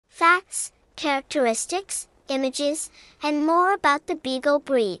Facts, characteristics, images, and more about the Beagle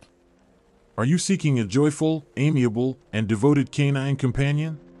breed. Are you seeking a joyful, amiable, and devoted canine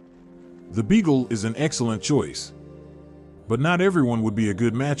companion? The Beagle is an excellent choice, but not everyone would be a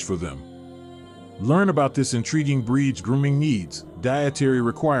good match for them. Learn about this intriguing breed's grooming needs, dietary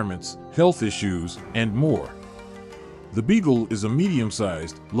requirements, health issues, and more. The Beagle is a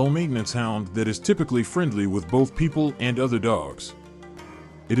medium-sized, low-maintenance hound that is typically friendly with both people and other dogs.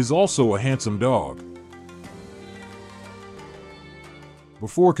 It is also a handsome dog.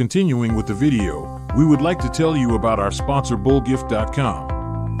 Before continuing with the video, we would like to tell you about our sponsor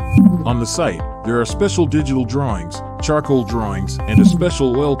bullgift.com. On the site, there are special digital drawings, charcoal drawings, and a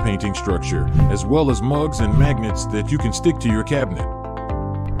special oil painting structure, as well as mugs and magnets that you can stick to your cabinet.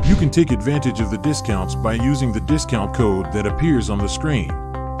 You can take advantage of the discounts by using the discount code that appears on the screen.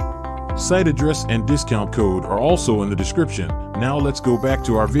 Site address and discount code are also in the description. Now let's go back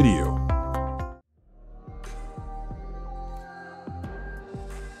to our video.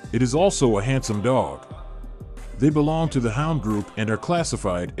 It is also a handsome dog. They belong to the hound group and are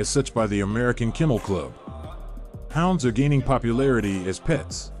classified as such by the American Kennel Club. Hounds are gaining popularity as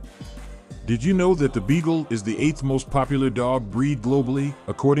pets. Did you know that the Beagle is the 8th most popular dog breed globally,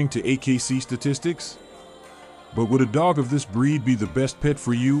 according to AKC statistics? But would a dog of this breed be the best pet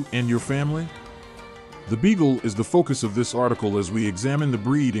for you and your family? The Beagle is the focus of this article as we examine the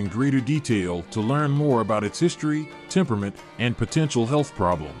breed in greater detail to learn more about its history, temperament, and potential health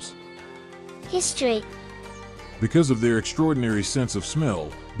problems. History. Because of their extraordinary sense of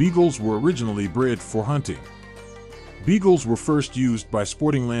smell, Beagles were originally bred for hunting. Beagles were first used by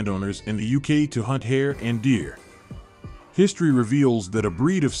sporting landowners in the UK to hunt hare and deer. History reveals that a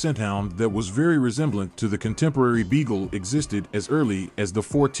breed of scent hound that was very resemblant to the contemporary Beagle existed as early as the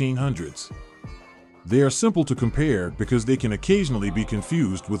 1400s. They are simple to compare because they can occasionally be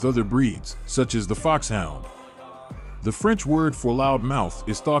confused with other breeds, such as the foxhound. The French word for loud mouth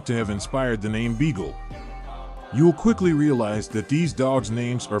is thought to have inspired the name Beagle. You'll quickly realize that these dogs'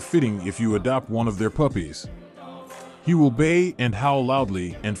 names are fitting if you adopt one of their puppies. He will bay and howl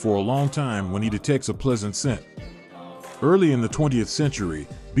loudly and for a long time when he detects a pleasant scent. Early in the 20th century,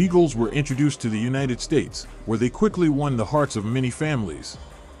 Beagles were introduced to the United States, where they quickly won the hearts of many families.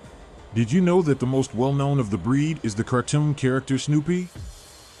 Did you know that the most well-known of the breed is the cartoon character Snoopy?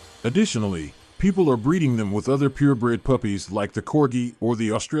 Additionally, people are breeding them with other purebred puppies like the Corgi or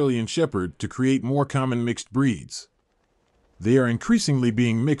the Australian Shepherd to create more common mixed breeds. They are increasingly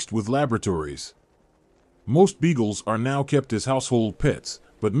being mixed with Labradors. Most Beagles are now kept as household pets,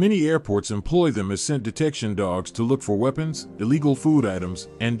 but many airports employ them as scent detection dogs to look for weapons, illegal food items,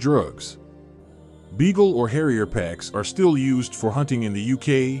 and drugs. Beagle or Harrier packs are still used for hunting in the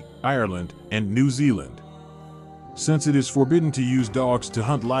UK, Ireland, and New Zealand. Since it is forbidden to use dogs to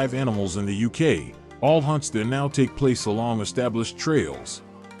hunt live animals in the UK, all hunts there now take place along established trails.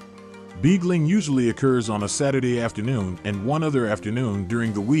 Beagling usually occurs on a Saturday afternoon and one other afternoon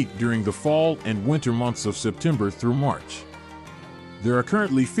during the week during the fall and winter months of September through March. There are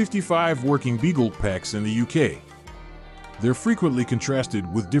currently 55 working Beagle packs in the UK. They're frequently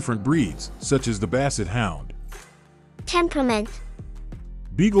contrasted with different breeds, such as the Basset Hound. Temperament.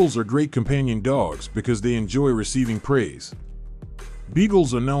 Beagles are great companion dogs because they enjoy receiving praise.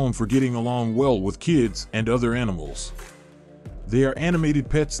 Beagles are known for getting along well with kids and other animals. They are animated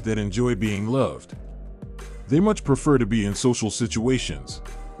pets that enjoy being loved. They much prefer to be in social situations.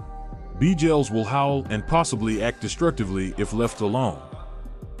 Beagles will howl and possibly act destructively if left alone.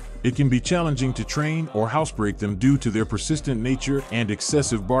 It can be challenging to train or housebreak them due to their persistent nature and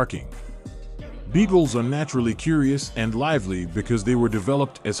excessive barking. Beagles are naturally curious and lively because they were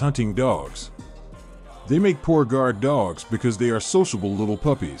developed as hunting dogs. They make poor guard dogs because they are sociable little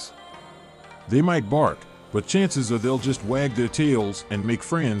puppies. They might bark, but chances are they'll just wag their tails and make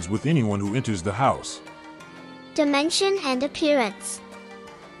friends with anyone who enters the house. Dimension and appearance.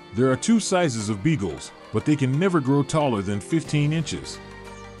 There are 2 sizes of Beagles, but they can never grow taller than 15 inches.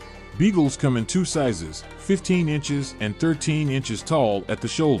 Beagles come in 2 sizes, 15 inches and 13 inches tall at the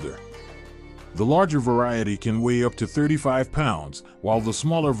shoulder. The larger variety can weigh up to 35 pounds, while the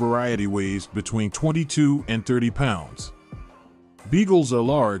smaller variety weighs between 22 and 30 pounds. Beagles are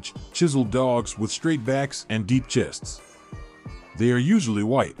large, chiseled dogs with straight backs and deep chests. They are usually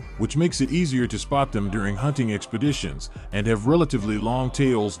white, which makes it easier to spot them during hunting expeditions, and have relatively long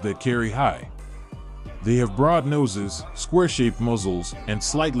tails that carry high. They have broad noses, square-shaped muzzles, and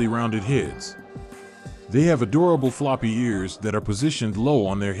slightly rounded heads. They have adorable floppy ears that are positioned low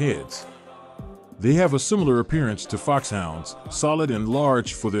on their heads. They have a similar appearance to foxhounds, solid and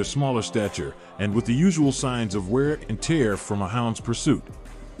large for their smaller stature, and with the usual signs of wear and tear from a hound's pursuit.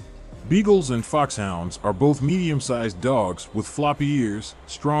 Beagles and foxhounds are both medium-sized dogs with floppy ears,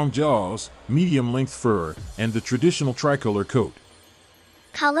 strong jaws, medium-length fur, and the traditional tricolor coat.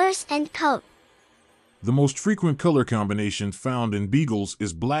 Colors and coat. The most frequent color combination found in beagles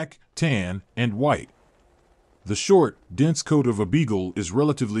is black, tan, and white. The short, dense coat of a beagle is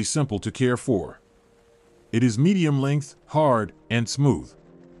relatively simple to care for. It is medium length, hard, and smooth.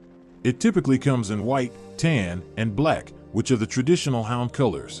 It typically comes in white, tan, and black, which are the traditional hound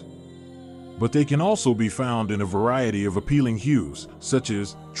colors. But they can also be found in a variety of appealing hues, such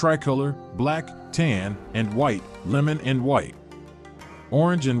as tricolor, black, tan, and white, lemon and white,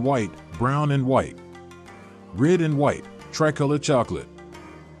 orange and white, brown and white, red and white, tricolor chocolate,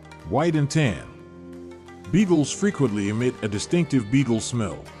 white and tan. Beagles frequently emit a distinctive beagle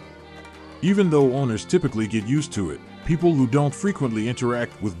smell. Even though owners typically get used to it, people who don't frequently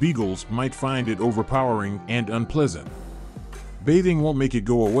interact with beagles might find it overpowering and unpleasant. Bathing won't make it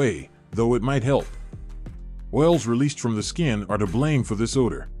go away, though it might help. Oils released from the skin are to blame for this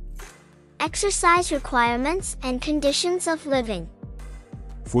odor. Exercise requirements and conditions of living.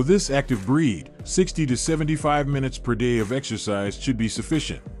 For this active breed, 60 to 75 minutes per day of exercise should be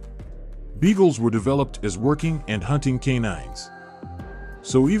sufficient. Beagles were developed as working and hunting canines.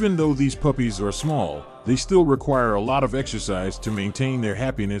 So even though these puppies are small, they still require a lot of exercise to maintain their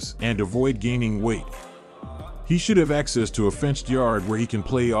happiness and avoid gaining weight. He should have access to a fenced yard where he can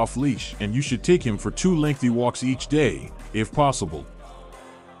play off-leash, and you should take him for 2 lengthy walks each day, if possible.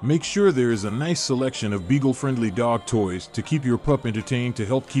 Make sure there is a nice selection of beagle-friendly dog toys to keep your pup entertained to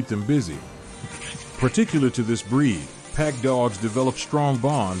help keep them busy. Particular to this breed, pack dogs develop strong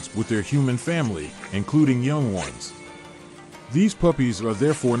bonds with their human family, including young ones. These puppies are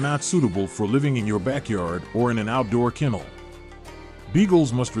therefore not suitable for living in your backyard or in an outdoor kennel.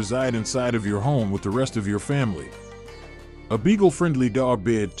 Beagles must reside inside of your home with the rest of your family. A beagle-friendly dog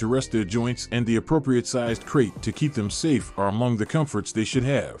bed to rest their joints and the appropriate-sized crate to keep them safe are among the comforts they should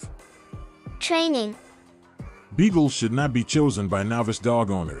have. Training. Beagles should not be chosen by novice dog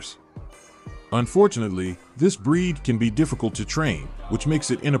owners. Unfortunately, this breed can be difficult to train, which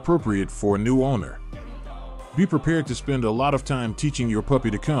makes it inappropriate for a new owner. Be prepared to spend a lot of time teaching your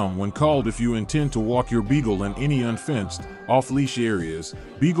puppy to come when called if you intend to walk your beagle in any unfenced, off-leash areas.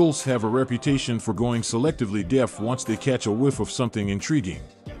 Beagles have a reputation for going selectively deaf once they catch a whiff of something intriguing.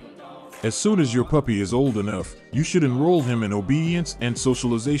 As soon as your puppy is old enough, you should enroll him in obedience and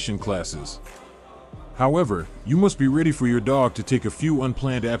socialization classes. However, you must be ready for your dog to take a few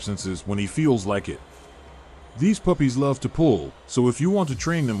unplanned absences when he feels like it. These puppies love to pull, so if you want to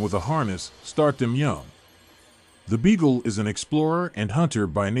train them with a harness, start them young. The beagle is an explorer and hunter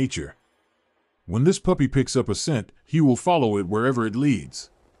by nature. When this puppy picks up a scent, he will follow it wherever it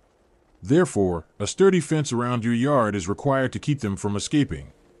leads. Therefore, a sturdy fence around your yard is required to keep them from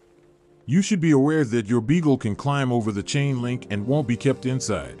escaping. You should be aware that your beagle can climb over the chain link and won't be kept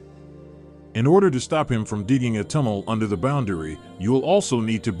inside. In order to stop him from digging a tunnel under the boundary, you will also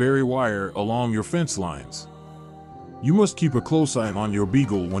need to bury wire along your fence lines. You must keep a close eye on your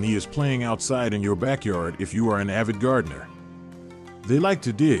beagle when he is playing outside in your backyard if you are an avid gardener. They like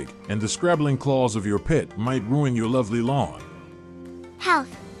to dig, and the scrabbling claws of your pet might ruin your lovely lawn. Health.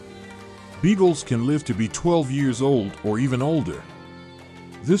 Beagles can live to be 12 years old or even older.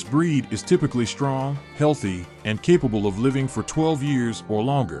 This breed is typically strong, healthy, and capable of living for 12 years or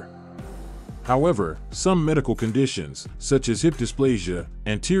longer. However, some medical conditions, such as hip dysplasia,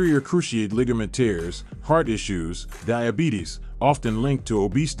 anterior cruciate ligament tears, heart issues, diabetes, often linked to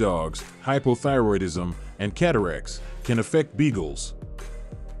obese dogs, hypothyroidism, and cataracts, can affect beagles.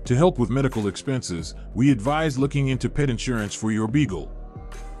 To help with medical expenses, we advise looking into pet insurance for your beagle.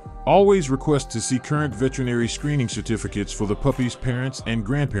 Always request to see current veterinary screening certificates for the puppy's parents and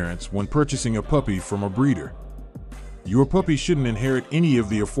grandparents when purchasing a puppy from a breeder. Your puppy shouldn't inherit any of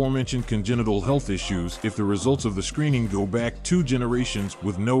the aforementioned congenital health issues if the results of the screening go back 2 generations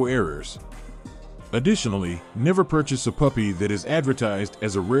with no errors. Additionally, never purchase a puppy that is advertised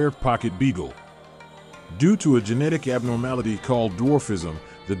as a rare pocket beagle. Due to a genetic abnormality called dwarfism,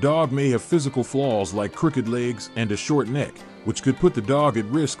 the dog may have physical flaws like crooked legs and a short neck, which could put the dog at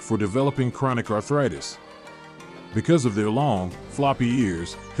risk for developing chronic arthritis. Because of their long, floppy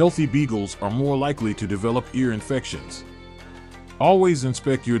ears, healthy beagles are more likely to develop ear infections. Always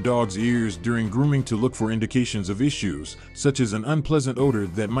inspect your dog's ears during grooming to look for indications of issues, such as an unpleasant odor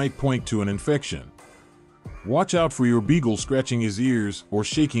that might point to an infection. Watch out for your beagle scratching his ears or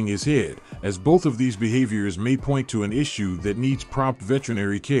shaking his head, as both of these behaviors may point to an issue that needs prompt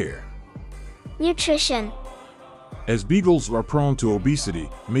veterinary care. Nutrition. As beagles are prone to obesity,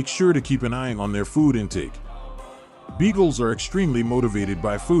 make sure to keep an eye on their food intake. Beagles are extremely motivated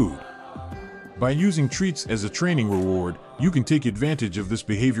by food, By using treats as a training reward, you can take advantage of this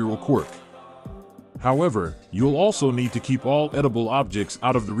behavioral quirk. However, you'll also need to keep all edible objects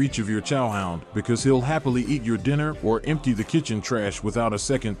out of the reach of your chowhound because he'll happily eat your dinner or empty the kitchen trash without a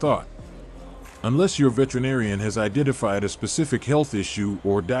second thought. Unless your veterinarian has identified a specific health issue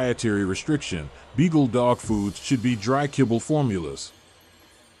or dietary restriction, Beagle dog foods should be dry kibble formulas.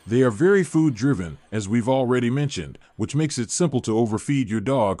 They are very food-driven, as we've already mentioned, which makes it simple to overfeed your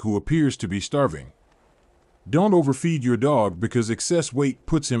dog who appears to be starving. Don't overfeed your dog because excess weight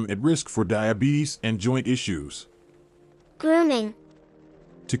puts him at risk for diabetes and joint issues. Grooming.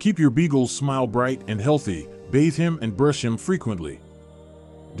 To keep your Beagle's smile bright and healthy, bathe him and brush him frequently.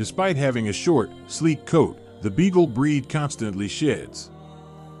 Despite having a short, sleek coat, the Beagle breed constantly sheds.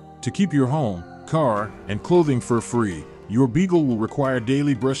 To keep your home, car, and clothing fur-free, your Beagle will require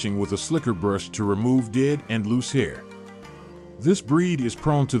daily brushing with a slicker brush to remove dead and loose hair. This breed is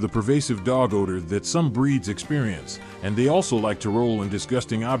prone to the pervasive dog odor that some breeds experience, and they also like to roll in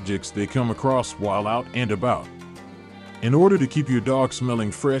disgusting objects they come across while out and about. In order to keep your dog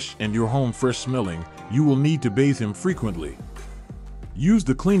smelling fresh and your home fresh smelling, you will need to bathe him frequently. Use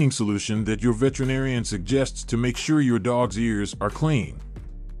the cleaning solution that your veterinarian suggests to make sure your dog's ears are clean.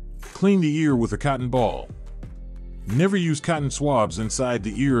 Clean the ear with a cotton ball. Never use cotton swabs inside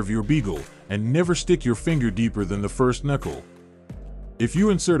the ear of your Beagle, and never stick your finger deeper than the first knuckle. If you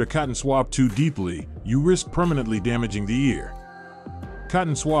insert a cotton swab too deeply, you risk permanently damaging the ear.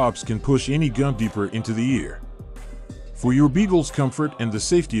 Cotton swabs can push any gum deeper into the ear. For your Beagle's comfort and the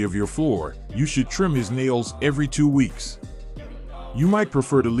safety of your floor, you should trim his nails every 2 weeks. You might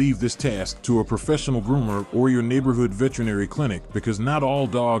prefer to leave this task to a professional groomer or your neighborhood veterinary clinic because not all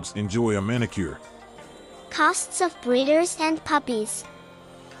dogs enjoy a manicure. Costs of breeders and puppies.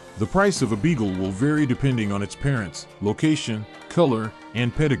 The price of a Beagle will vary depending on its parents, location, color,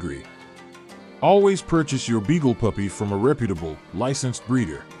 and pedigree. Always purchase your Beagle puppy from a reputable, licensed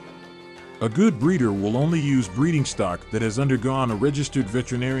breeder. A good breeder will only use breeding stock that has undergone a registered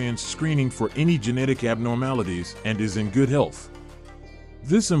veterinarian's screening for any genetic abnormalities and is in good health.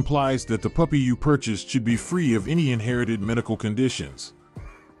 This implies that the puppy you purchased should be free of any inherited medical conditions.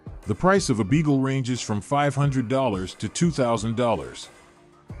 The price of a Beagle ranges from $500 to $2,000.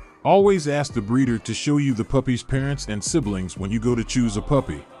 Always ask the breeder to show you the puppy's parents and siblings when you go to choose a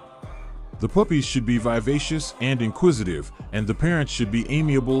puppy. The puppies should be vivacious and inquisitive, and the parents should be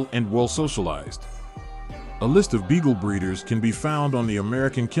amiable and well socialized. A list of Beagle breeders can be found on the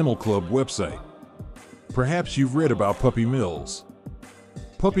American Kennel Club website. Perhaps you've read about puppy mills.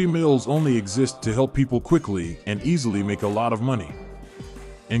 Puppy mills only exist to help people quickly and easily make a lot of money.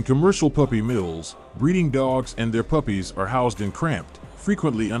 In commercial puppy mills, breeding dogs and their puppies are housed in cramped,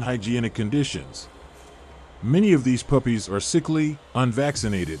 frequently unhygienic conditions. Many of these puppies are sickly,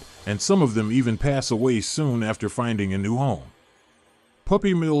 unvaccinated, and some of them even pass away soon after finding a new home.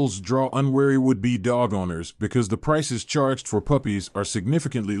 Puppy mills draw unwary would-be dog owners because the prices charged for puppies are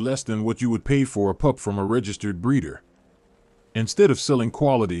significantly less than what you would pay for a pup from a registered breeder. Instead of selling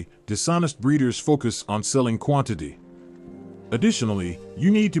quality, dishonest breeders focus on selling quantity. Additionally, you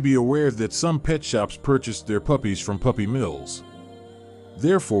need to be aware that some pet shops purchase their puppies from puppy mills.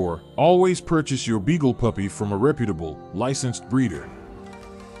 Therefore, always purchase your Beagle puppy from a reputable, licensed breeder.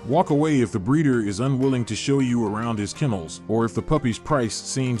 Walk away if the breeder is unwilling to show you around his kennels or if the puppy's price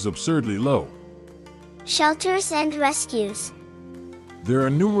seems absurdly low. Shelters and rescues. There are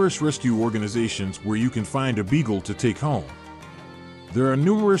numerous rescue organizations where you can find a Beagle to take home. There are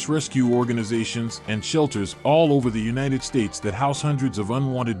numerous rescue organizations and shelters all over the United States that house hundreds of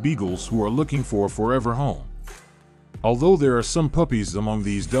unwanted Beagles who are looking for a forever home. Although there are some puppies among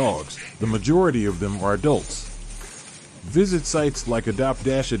these dogs, the majority of them are adults. Visit sites like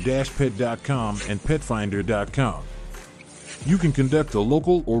adopt-a-pet.com and petfinder.com. You can conduct a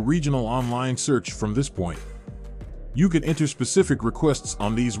local or regional online search from this point. You can enter specific requests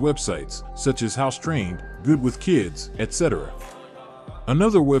on these websites, such as house-trained, good with kids, etc.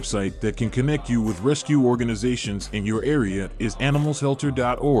 Another website that can connect you with rescue organizations in your area is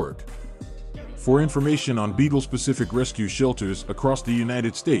animalshelter.org. For information on Beagle-specific rescue shelters across the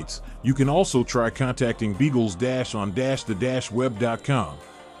United States, you can also try contacting beagles-on-the-web.com.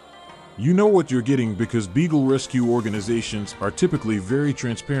 You know what you're getting because Beagle rescue organizations are typically very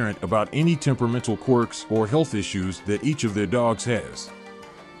transparent about any temperamental quirks or health issues that each of their dogs has.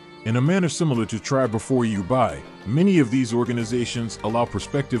 In a manner similar to Try Before You Buy, many of these organizations allow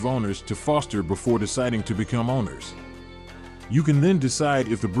prospective owners to foster before deciding to become owners. You can then decide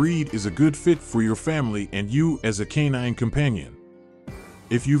if the breed is a good fit for your family and you as a canine companion.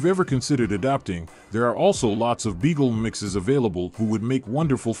 If you've ever considered adopting, there are also lots of Beagle mixes available who would make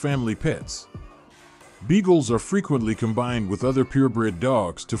wonderful family pets. Beagles are frequently combined with other purebred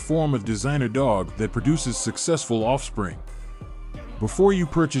dogs to form a designer dog that produces successful offspring. Before you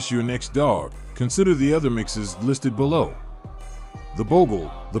purchase your next dog, consider the other mixes listed below: the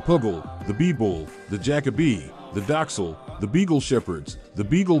Bogle, the Puggle, the Beagle, the Jacoby, the Dachshund, the Beagle Shepherds, the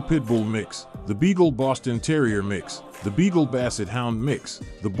Beagle Pitbull mix, the Beagle Boston Terrier mix, the Beagle Basset Hound mix,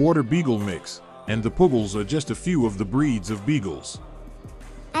 the Border Beagle mix, and the Puggles are just a few of the breeds of beagles.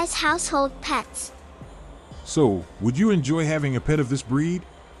 As household pets. So, would you enjoy having a pet of this breed?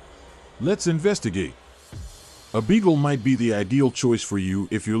 Let's investigate. A beagle might be the ideal choice for you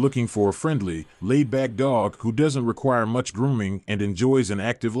if you're looking for a friendly, laid-back dog who doesn't require much grooming and enjoys an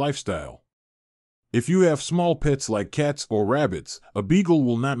active lifestyle. If you have small pets like cats or rabbits, a beagle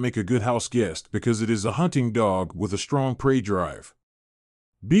will not make a good house guest because it is a hunting dog with a strong prey drive.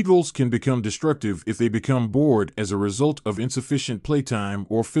 Beagles can become destructive if they become bored as a result of insufficient playtime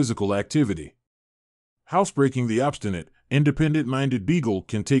or physical activity. Housebreaking the obstinate, independent-minded beagle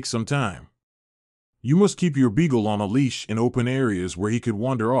can take some time. You must keep your beagle on a leash in open areas where he could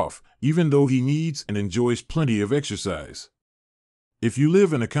wander off, even though he needs and enjoys plenty of exercise. If you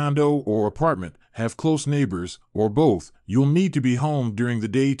live in a condo or apartment, have close neighbors, or both, you'll need to be home during the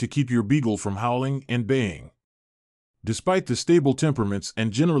day to keep your beagle from howling and baying. Despite the stable temperaments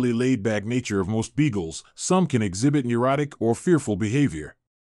and generally laid-back nature of most beagles, some can exhibit neurotic or fearful behavior.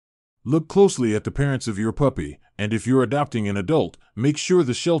 Look closely at the parents of your puppy, and if you're adopting an adult, make sure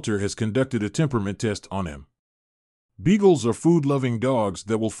the shelter has conducted a temperament test on him. Beagles are food-loving dogs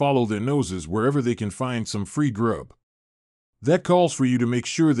that will follow their noses wherever they can find some free grub. That calls for you to make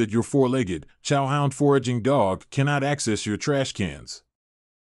sure that your four-legged, chowhound foraging dog cannot access your trash cans.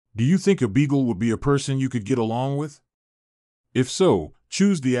 Do you think a beagle would be a person you could get along with? If so,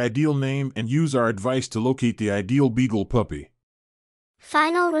 choose the ideal name and use our advice to locate the ideal beagle puppy.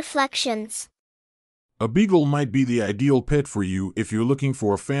 Final reflections. A beagle might be the ideal pet for you if you're looking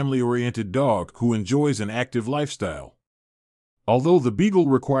for a family-oriented dog who enjoys an active lifestyle. Although the beagle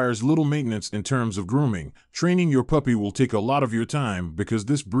requires little maintenance in terms of grooming, training your puppy will take a lot of your time because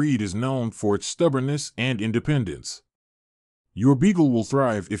this breed is known for its stubbornness and independence. Your beagle will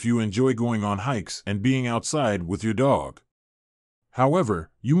thrive if you enjoy going on hikes and being outside with your dog.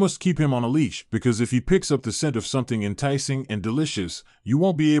 However, you must keep him on a leash because if he picks up the scent of something enticing and delicious, you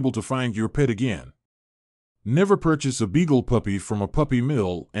won't be able to find your pet again. Never purchase a beagle puppy from a puppy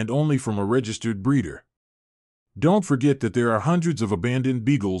mill and only from a registered breeder. Don't forget that there are hundreds of abandoned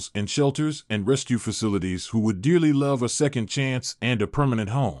beagles in shelters and rescue facilities who would dearly love a second chance and a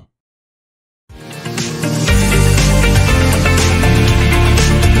permanent home.